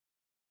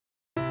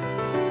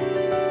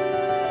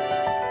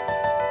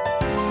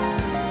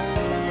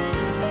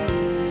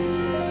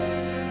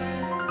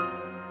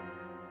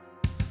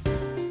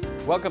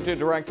Welcome to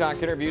Direct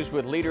Talk interviews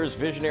with leaders,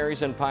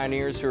 visionaries, and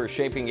pioneers who are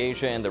shaping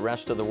Asia and the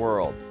rest of the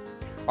world.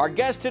 Our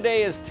guest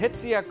today is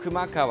Tetsuya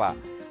Kumakawa,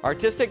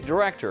 Artistic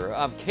Director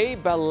of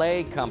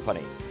Ballet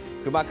Company.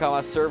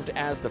 Kumakawa served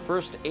as the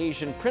first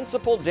Asian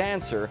principal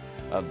dancer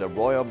of the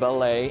Royal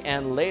Ballet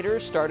and later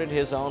started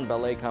his own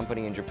ballet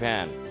company in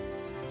Japan.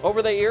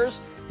 Over the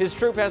years, his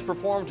troupe has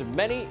performed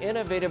many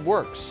innovative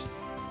works.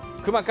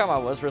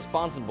 Kumakawa was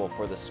responsible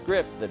for the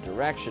script, the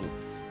direction,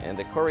 and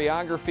the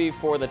choreography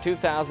for the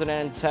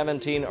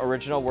 2017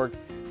 original work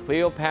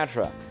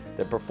Cleopatra.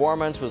 The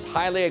performance was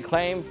highly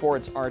acclaimed for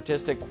its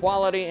artistic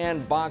quality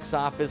and box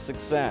office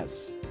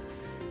success.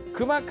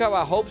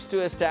 Kumakawa hopes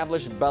to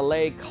establish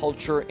ballet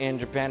culture in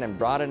Japan and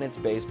broaden its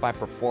base by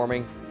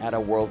performing at a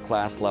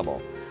world-class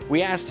level.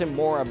 We asked him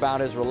more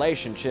about his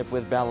relationship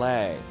with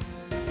ballet.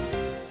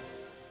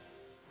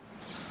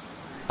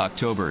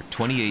 October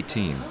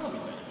 2018.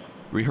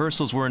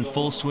 Rehearsals were in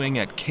full swing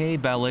at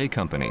Ballet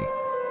Company.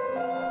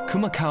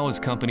 Kumakawa's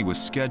company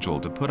was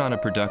scheduled to put on a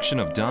production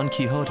of Don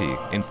Quixote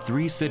in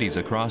 3 cities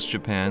across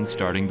Japan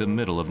starting the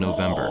middle of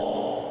November.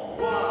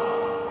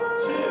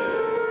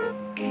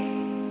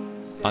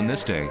 On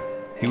this day,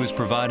 he was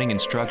providing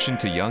instruction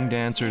to young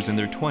dancers in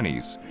their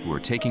 20s who were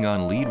taking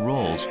on lead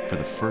roles for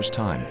the first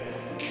time.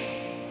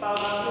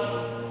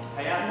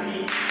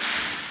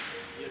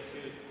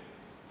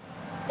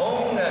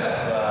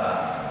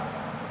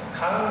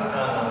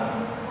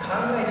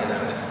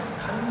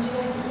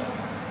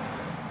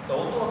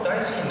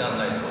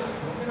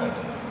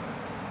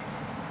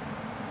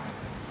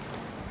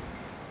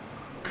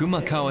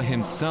 Kumakawa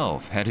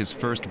himself had his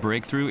first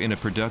breakthrough in a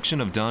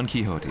production of Don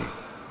Quixote.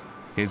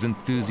 His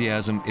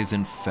enthusiasm is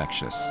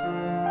infectious.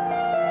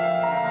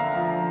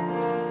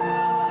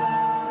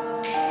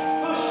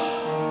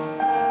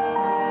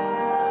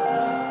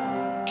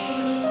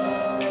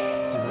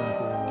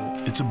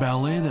 It's a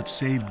ballet that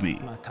saved me,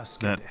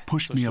 that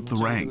pushed me up the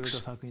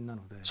ranks.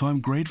 So I'm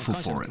grateful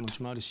for it,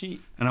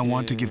 and I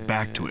want to give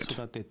back to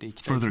it,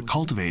 further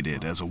cultivate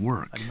it as a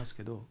work.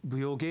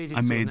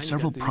 I made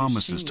several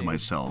promises to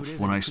myself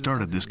when I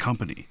started this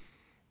company.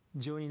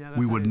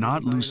 We would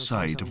not lose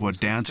sight of what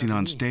dancing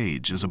on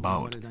stage is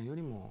about.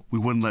 We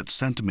wouldn't let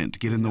sentiment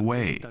get in the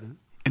way,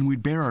 and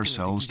we'd bear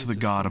ourselves to the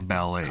god of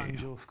ballet.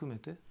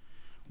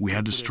 We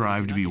had to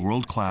strive to be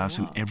world-class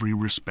in every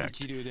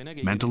respect,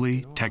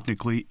 mentally,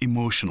 technically,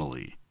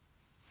 emotionally.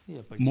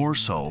 More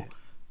so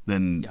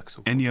than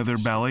any other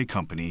ballet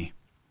company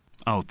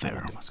out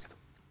there.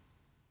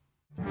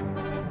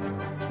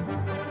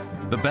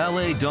 The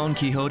ballet Don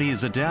Quixote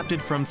is adapted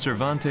from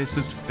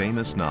Cervantes'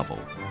 famous novel.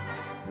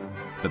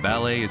 The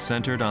ballet is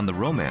centered on the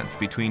romance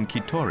between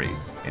Kitori,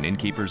 an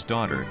innkeeper's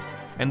daughter,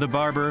 and the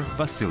barber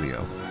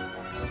Basilio.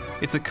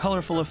 It's a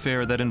colorful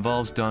affair that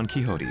involves Don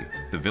Quixote,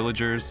 the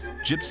villagers,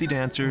 gypsy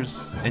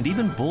dancers, and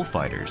even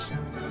bullfighters.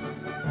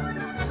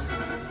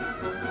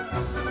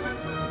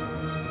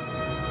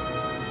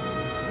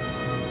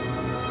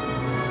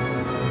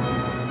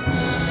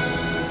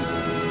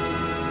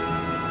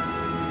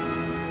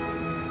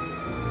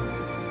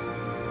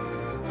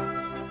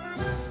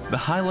 The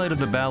highlight of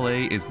the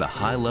ballet is the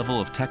high level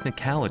of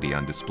technicality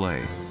on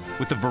display,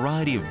 with a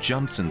variety of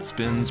jumps and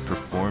spins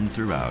performed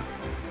throughout.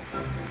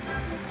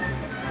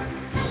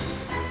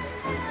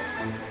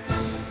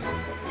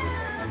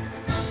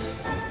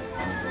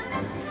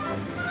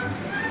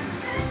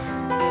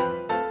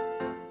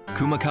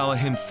 Kumakawa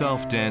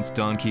himself danced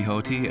Don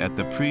Quixote at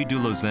the Prix de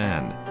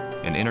Lausanne,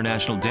 an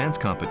international dance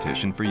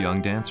competition for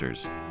young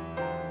dancers.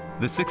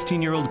 The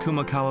 16-year-old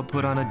Kumakawa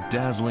put on a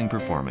dazzling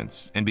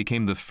performance and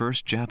became the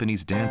first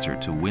Japanese dancer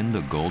to win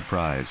the gold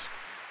prize.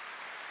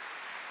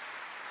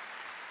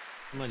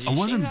 I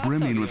wasn't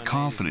brimming with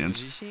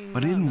confidence,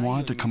 but I didn't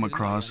want to come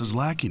across as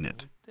lacking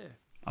it.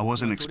 I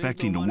wasn't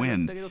expecting to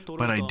win,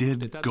 but I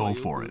did go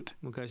for it.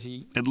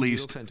 At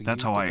least,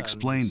 that's how I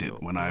explained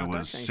it when I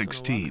was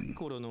 16.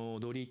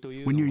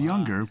 When you're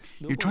younger,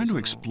 you're trying to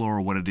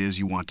explore what it is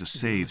you want to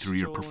say through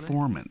your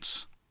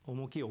performance.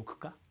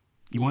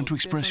 You want to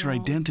express your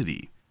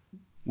identity,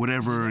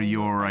 whatever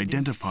you're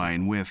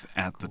identifying with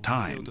at the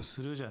time.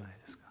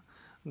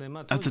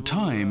 At the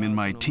time, in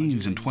my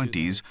teens and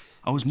 20s,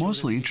 I was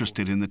mostly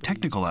interested in the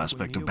technical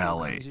aspect of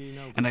ballet,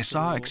 and I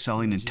saw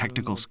excelling in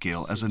technical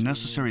skill as a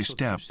necessary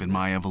step in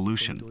my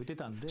evolution.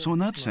 So in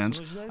that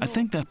sense, I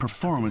think that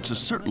performance is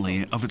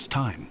certainly of its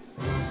time.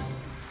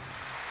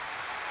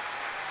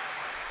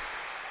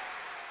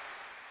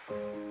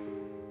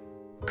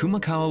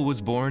 Kumakawa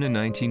was born in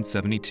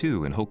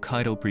 1972 in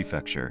Hokkaido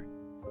Prefecture.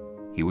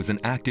 He was an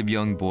active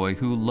young boy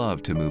who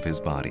loved to move his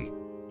body.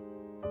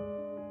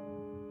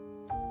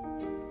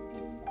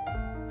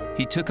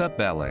 He took up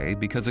ballet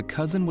because a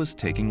cousin was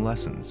taking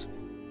lessons.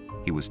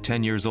 He was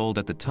 10 years old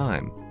at the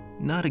time,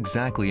 not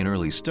exactly an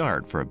early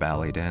start for a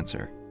ballet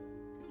dancer.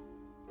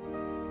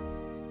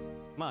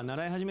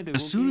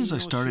 As soon as I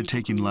started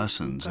taking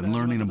lessons and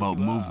learning about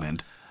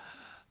movement,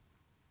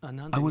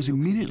 I was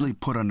immediately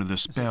put under the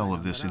spell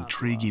of this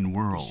intriguing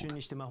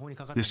world.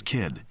 This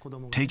kid,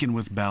 taken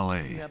with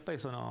ballet.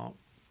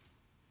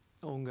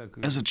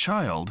 As a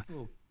child,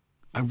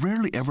 I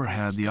rarely ever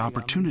had the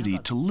opportunity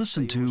to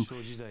listen to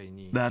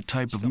that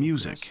type of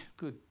music.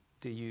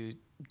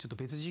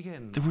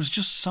 There was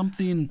just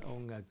something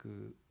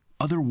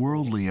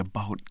otherworldly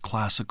about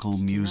classical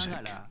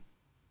music.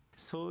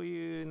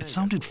 It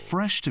sounded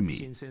fresh to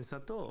me.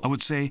 I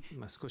would say,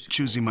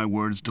 choosing my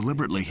words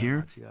deliberately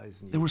here,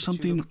 there was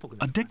something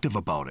addictive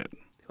about it.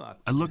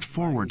 I looked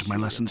forward to my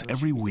lessons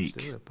every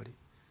week.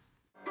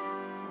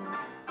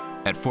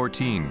 At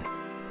 14,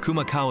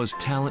 Kumakawa's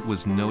talent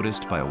was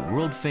noticed by a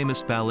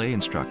world-famous ballet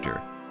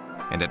instructor,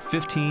 and at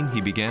 15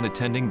 he began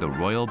attending the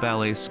Royal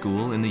Ballet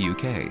School in the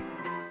UK.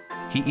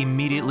 He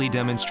immediately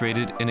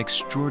demonstrated an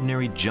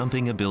extraordinary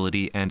jumping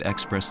ability and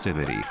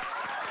expressivity.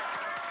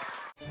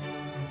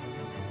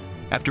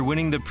 After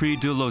winning the Prix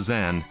de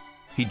Lausanne,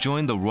 he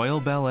joined the Royal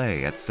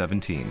Ballet at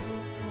 17.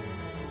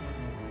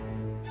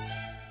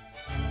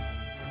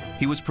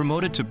 He was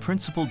promoted to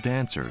principal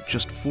dancer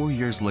just 4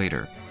 years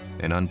later,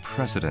 an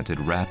unprecedented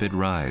rapid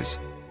rise.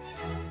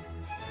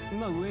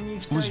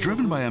 I was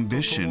driven by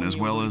ambition as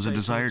well as a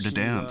desire to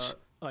dance.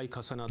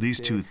 These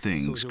two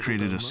things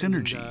created a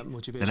synergy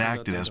that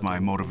acted as my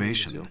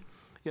motivation.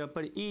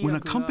 When a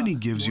company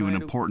gives you an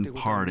important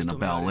part in a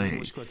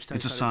ballet,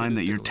 it's a sign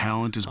that your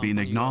talent is being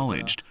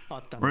acknowledged,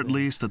 or at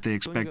least that they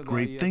expect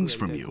great things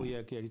from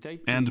you.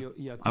 And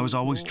I was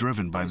always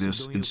driven by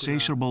this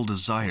insatiable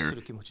desire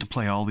to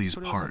play all these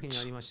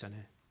parts.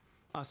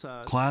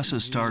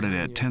 Classes started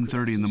at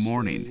 10:30 in the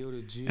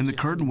morning, and the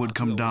curtain would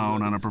come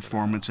down on a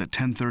performance at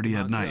 10:30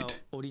 at night.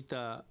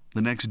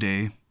 The next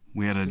day,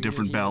 we had a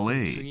different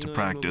ballet to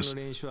practice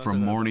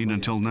from morning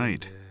until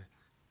night.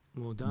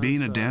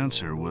 Being a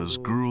dancer was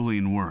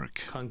grueling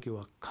work.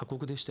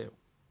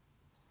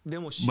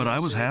 But I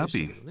was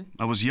happy.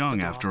 I was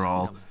young after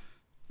all,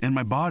 and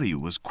my body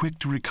was quick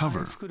to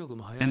recover.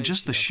 And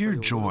just the sheer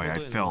joy I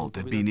felt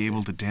at being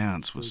able to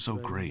dance was so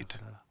great.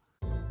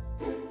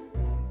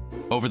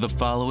 Over the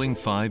following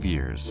 5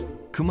 years,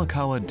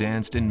 Kumakawa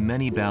danced in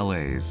many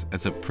ballets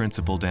as a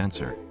principal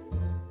dancer.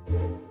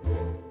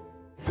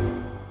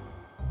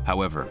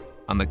 However,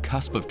 on the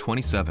cusp of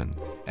 27,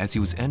 as he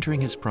was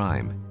entering his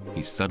prime,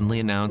 he suddenly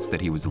announced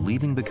that he was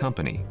leaving the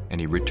company and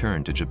he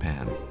returned to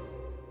Japan.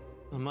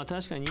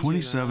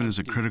 27 is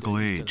a critical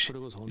age.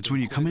 It's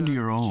when you come into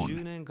your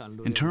own.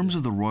 In terms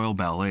of the Royal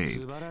Ballet,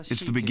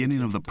 it's the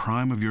beginning of the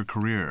prime of your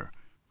career,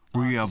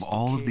 where you have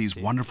all of these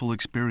wonderful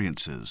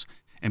experiences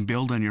and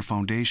build on your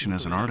foundation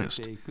as an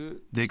artist.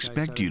 They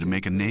expect you to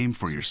make a name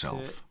for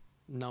yourself.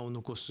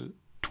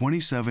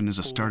 27 is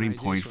a starting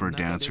point for a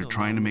dancer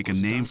trying to make a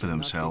name for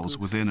themselves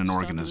within an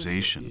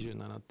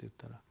organization.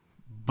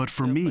 But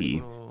for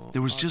me,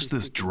 there was just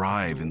this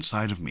drive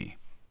inside of me.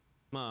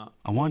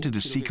 I wanted to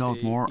seek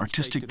out more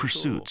artistic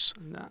pursuits,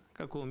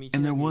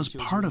 and there was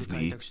part of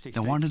me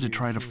that wanted to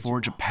try to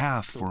forge a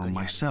path for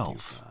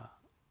myself.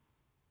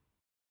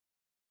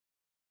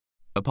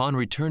 Upon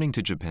returning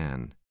to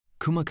Japan,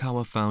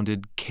 Kumakawa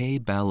founded K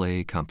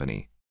Ballet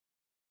Company.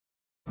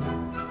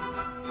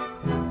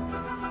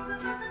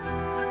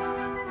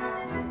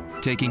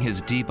 Taking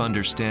his deep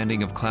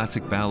understanding of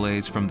classic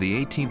ballets from the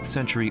 18th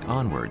century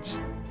onwards,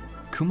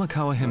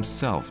 Kumakawa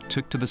himself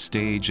took to the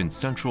stage in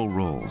central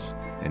roles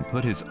and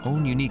put his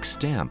own unique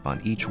stamp on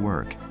each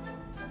work.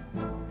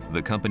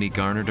 The company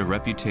garnered a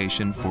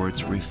reputation for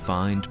its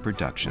refined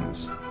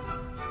productions.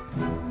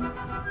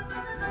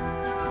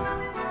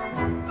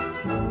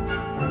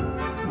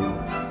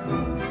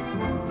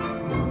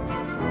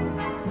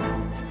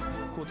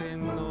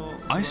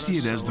 I see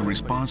it as the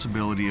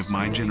responsibility of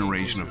my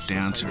generation of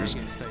dancers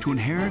to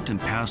inherit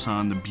and pass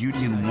on the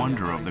beauty and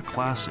wonder of the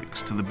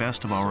classics to the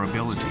best of our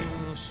ability.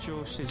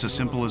 It's as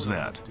simple as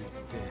that.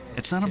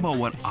 It's not about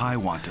what I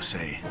want to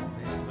say.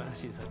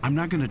 I'm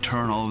not going to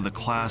turn all of the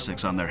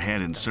classics on their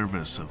head in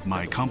service of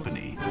my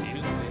company.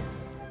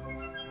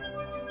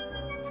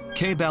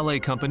 K Ballet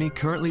Company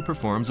currently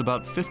performs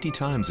about 50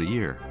 times a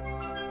year.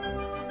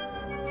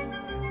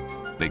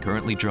 They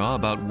currently draw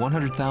about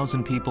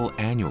 100,000 people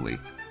annually.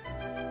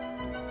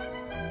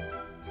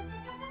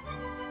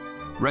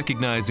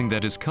 Recognizing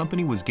that his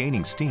company was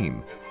gaining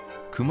steam,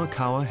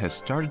 Kumakawa has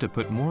started to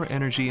put more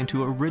energy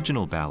into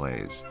original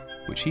ballets,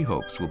 which he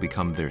hopes will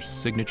become their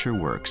signature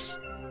works.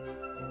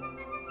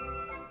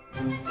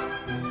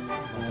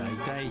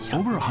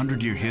 Over a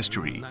 100-year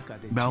history,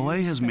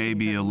 ballet has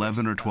maybe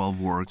 11 or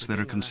 12 works that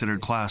are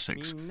considered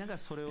classics,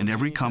 and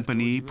every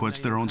company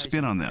puts their own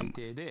spin on them.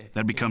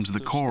 That becomes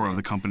the core of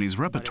the company's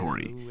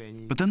repertory.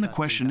 But then the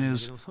question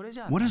is,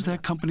 what is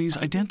that company's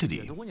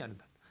identity?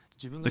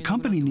 The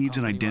company needs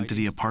an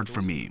identity apart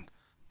from me.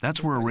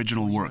 That's where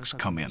original works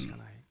come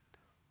in.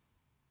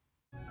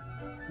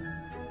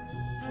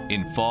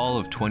 In fall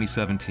of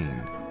 2017,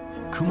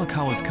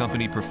 Kumakawa's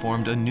company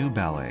performed a new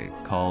ballet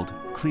called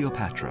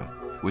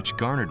Cleopatra, which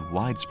garnered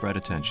widespread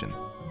attention.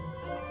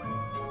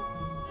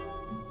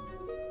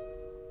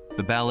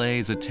 The ballet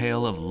is a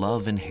tale of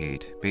love and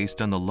hate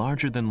based on the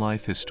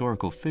larger-than-life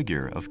historical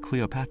figure of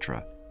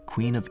Cleopatra,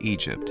 Queen of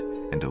Egypt,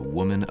 and a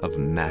woman of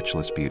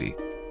matchless beauty.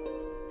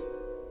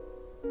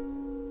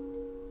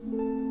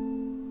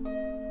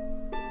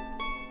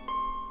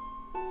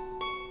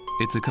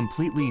 It's a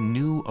completely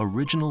new,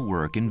 original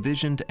work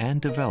envisioned and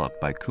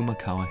developed by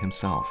Kumakawa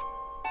himself.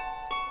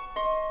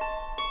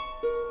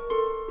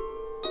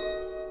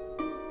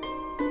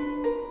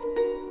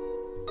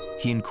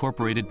 He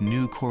incorporated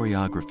new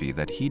choreography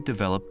that he'd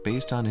developed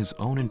based on his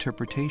own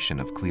interpretation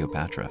of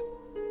Cleopatra.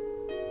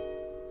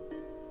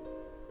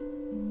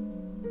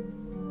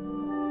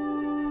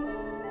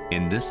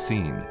 In this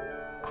scene,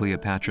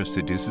 Cleopatra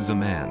seduces a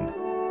man.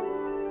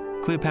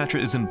 Cleopatra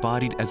is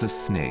embodied as a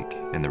snake,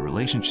 and the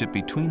relationship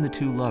between the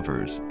two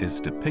lovers is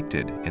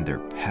depicted in their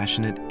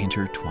passionate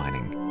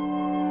intertwining.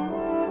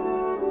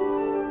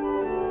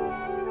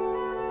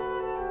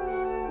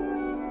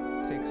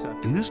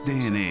 In this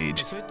day and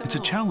age, it's a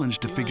challenge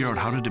to figure out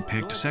how to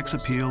depict sex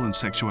appeal and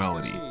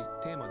sexuality.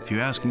 If you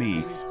ask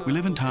me, we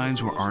live in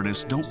times where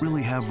artists don't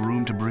really have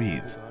room to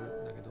breathe.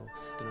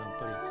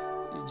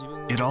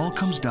 It all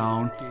comes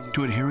down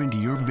to adhering to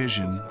your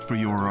vision for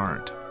your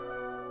art.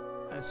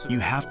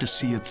 You have to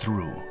see it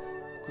through.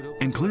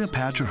 And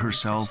Cleopatra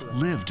herself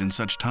lived in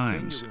such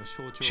times.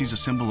 She's a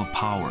symbol of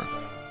power.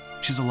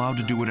 She's allowed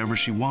to do whatever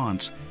she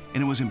wants,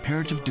 and it was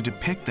imperative to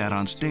depict that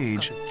on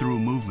stage through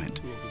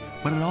movement.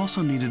 But it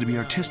also needed to be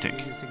artistic.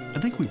 I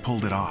think we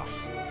pulled it off.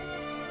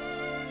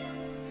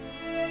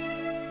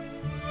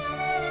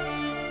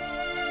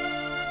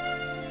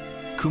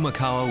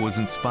 Kumakawa was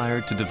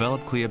inspired to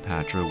develop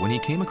Cleopatra when he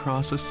came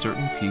across a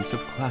certain piece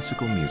of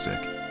classical music.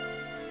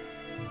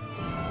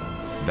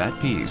 That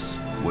piece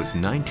was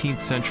 19th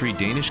century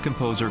Danish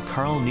composer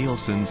Carl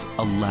Nielsen's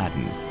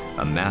Aladdin,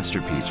 a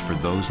masterpiece for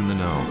those in the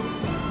know.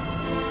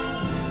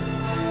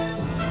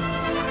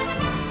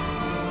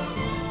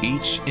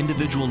 Each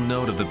individual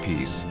note of the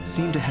piece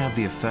seemed to have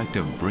the effect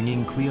of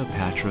bringing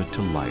Cleopatra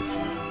to life.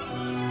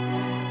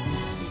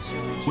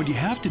 What you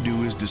have to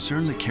do is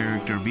discern the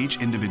character of each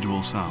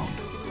individual sound.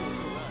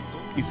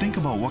 You think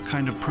about what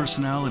kind of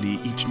personality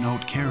each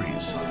note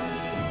carries.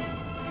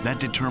 That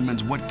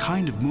determines what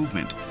kind of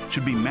movement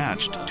should be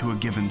matched to a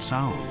given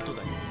sound.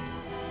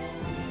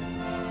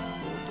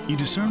 You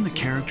discern the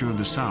character of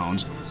the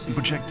sounds and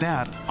project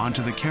that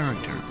onto the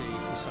character.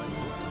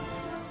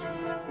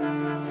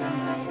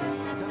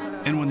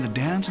 And when the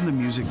dance and the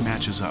music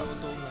matches up,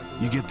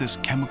 you get this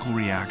chemical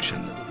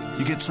reaction.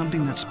 You get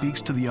something that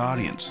speaks to the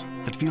audience,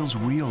 that feels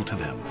real to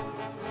them.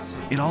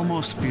 It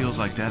almost feels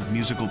like that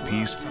musical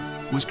piece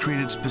was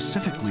created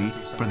specifically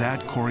for that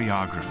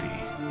choreography.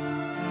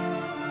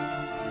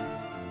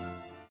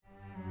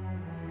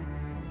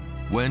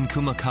 When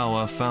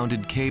Kumakawa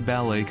founded K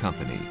Ballet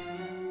Company,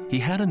 he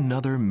had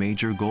another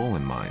major goal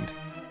in mind.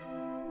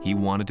 He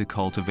wanted to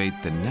cultivate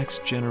the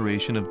next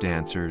generation of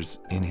dancers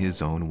in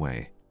his own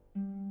way.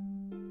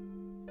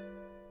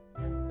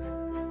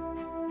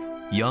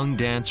 Young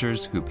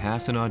dancers who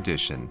pass an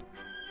audition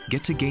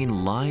get to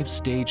gain live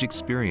stage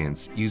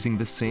experience using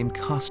the same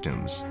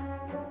costumes,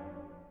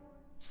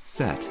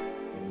 set,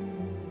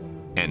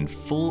 and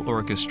full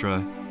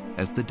orchestra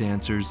as the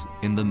dancers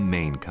in the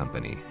main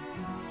company.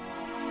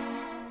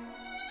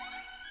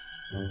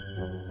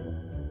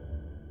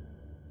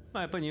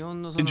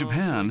 In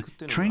Japan,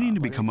 training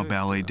to become a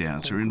ballet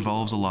dancer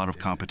involves a lot of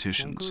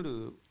competitions.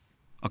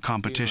 A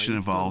competition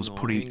involves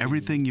putting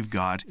everything you've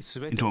got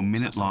into a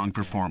minute-long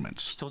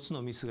performance.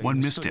 One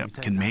misstep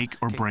can make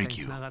or break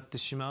you.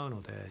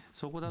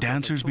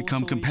 Dancers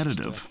become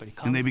competitive,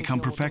 and they become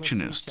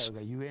perfectionists.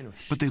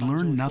 But they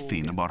learn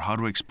nothing about how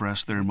to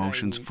express their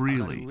emotions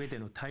freely,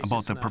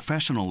 about the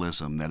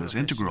professionalism that is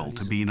integral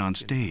to being on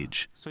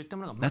stage.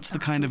 That's the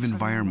kind of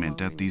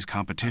environment at these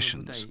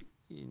competitions.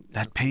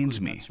 That pains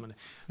me.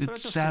 It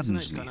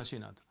saddens me.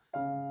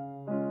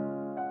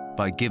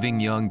 By giving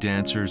young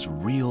dancers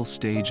real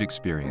stage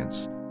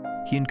experience,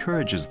 he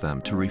encourages them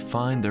to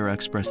refine their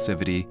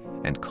expressivity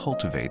and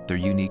cultivate their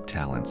unique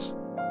talents.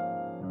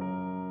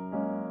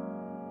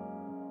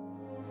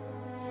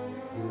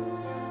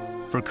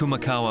 For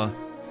Kumakawa,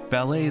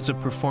 ballet is a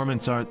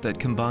performance art that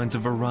combines a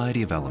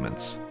variety of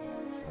elements.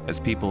 As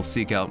people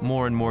seek out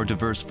more and more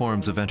diverse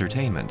forms of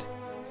entertainment,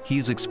 he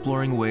is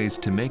exploring ways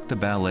to make the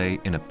ballet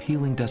an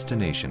appealing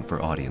destination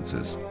for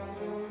audiences.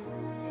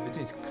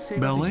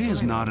 Ballet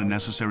is not a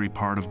necessary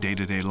part of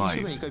day-to-day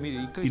life.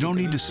 You don't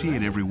need to see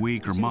it every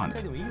week or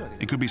month.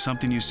 It could be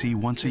something you see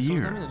once a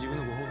year.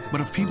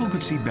 But if people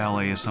could see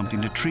ballet as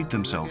something to treat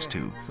themselves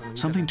to,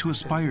 something to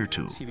aspire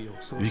to,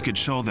 if you could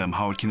show them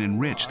how it can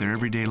enrich their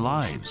everyday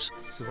lives.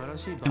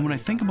 And when I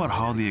think about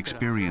how the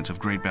experience of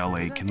great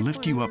ballet can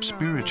lift you up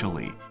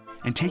spiritually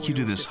and take you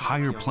to this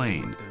higher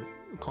plane,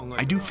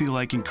 I do feel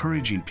like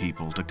encouraging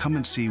people to come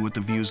and see what the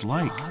view's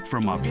like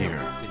from up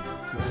here.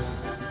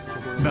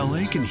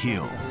 Ballet can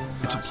heal.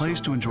 It's a place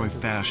to enjoy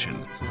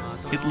fashion.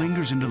 It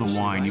lingers into the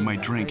wine you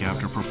might drink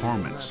after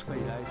performance.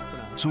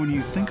 So when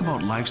you think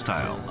about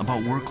lifestyle,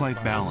 about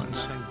work-life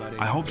balance,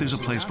 I hope there's a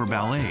place for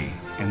ballet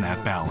in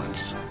that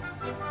balance.